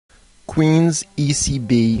Queens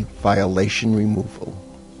ECB Violation Removal.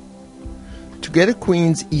 To get a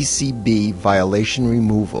Queens ECB Violation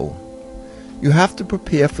Removal, you have to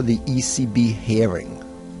prepare for the ECB hearing.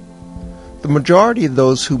 The majority of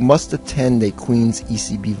those who must attend a Queens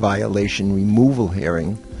ECB Violation Removal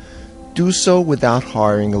hearing do so without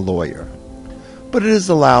hiring a lawyer, but it is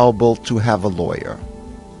allowable to have a lawyer.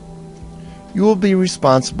 You will be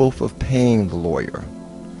responsible for paying the lawyer.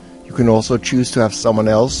 You can also choose to have someone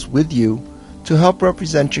else with you to help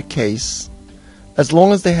represent your case, as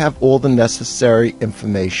long as they have all the necessary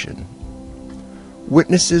information.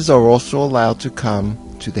 Witnesses are also allowed to come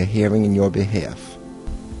to the hearing in your behalf.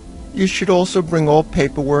 You should also bring all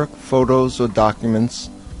paperwork, photos, or documents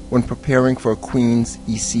when preparing for a Queens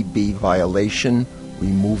ECB Violation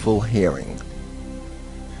Removal hearing.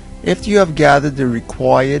 After you have gathered the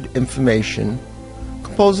required information,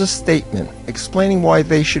 compose a statement explaining why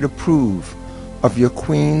they should approve of your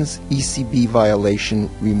Queens ECB Violation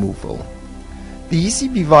Removal. The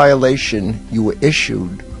ECB violation you were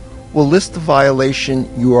issued will list the violation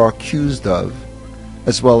you are accused of,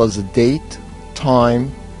 as well as the date,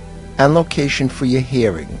 time, and location for your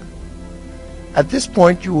hearing. At this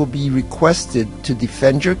point, you will be requested to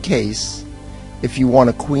defend your case if you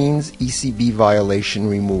want a Queens ECB Violation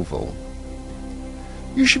Removal.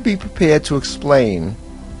 You should be prepared to explain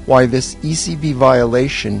why this ECB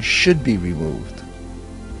violation should be removed.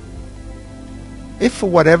 If for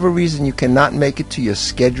whatever reason you cannot make it to your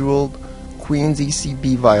scheduled Queens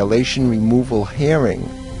ECB Violation Removal hearing,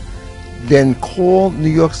 then call New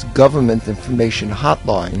York's Government Information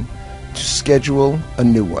Hotline to schedule a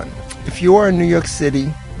new one. If you are in New York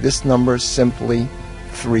City, this number is simply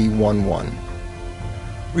 311.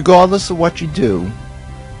 Regardless of what you do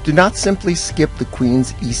not simply skip the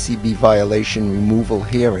Queens ECB Violation Removal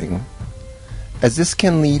hearing, as this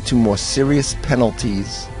can lead to more serious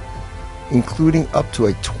penalties, including up to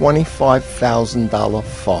a $25,000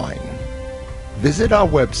 fine. Visit our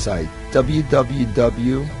website,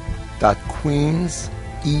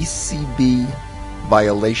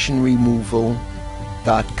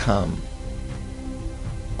 www.queensecbviolationremoval.com.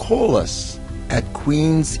 Call us at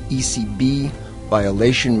Queens ECB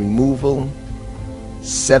Violation Removal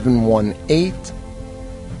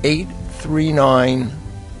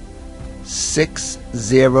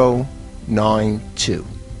 718-839-6092.